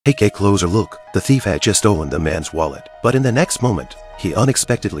Take a closer look. The thief had just stolen the man's wallet, but in the next moment, he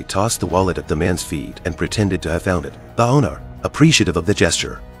unexpectedly tossed the wallet at the man's feet and pretended to have found it. The owner, appreciative of the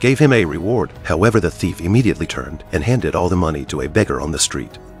gesture, gave him a reward. However, the thief immediately turned and handed all the money to a beggar on the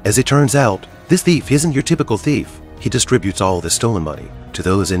street. As it turns out, this thief isn't your typical thief. He distributes all the stolen money to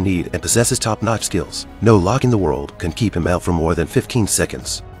those in need and possesses top-notch skills. No lock in the world can keep him out for more than 15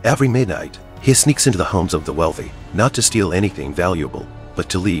 seconds. Every midnight, he sneaks into the homes of the wealthy, not to steal anything valuable, but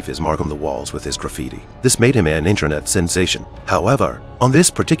to leave his mark on the walls with his graffiti. This made him an internet sensation. However, on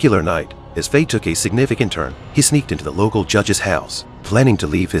this particular night, his fate took a significant turn. He sneaked into the local judge's house, planning to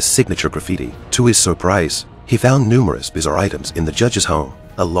leave his signature graffiti. To his surprise, he found numerous bizarre items in the judge's home,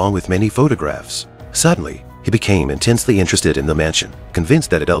 along with many photographs. Suddenly, he became intensely interested in the mansion, convinced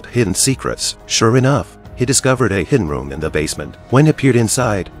that it held hidden secrets. Sure enough, he discovered a hidden room in the basement. When he peered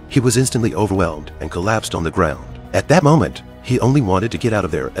inside, he was instantly overwhelmed and collapsed on the ground. At that moment, he only wanted to get out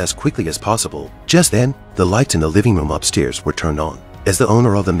of there as quickly as possible. Just then, the lights in the living room upstairs were turned on. As the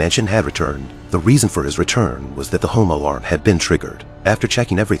owner of the mansion had returned, the reason for his return was that the home alarm had been triggered. After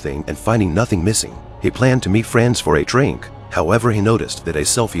checking everything and finding nothing missing, he planned to meet friends for a drink. However, he noticed that a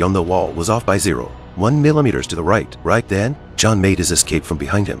selfie on the wall was off by 0.1 millimeters to the right. Right then, John made his escape from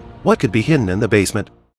behind him. What could be hidden in the basement?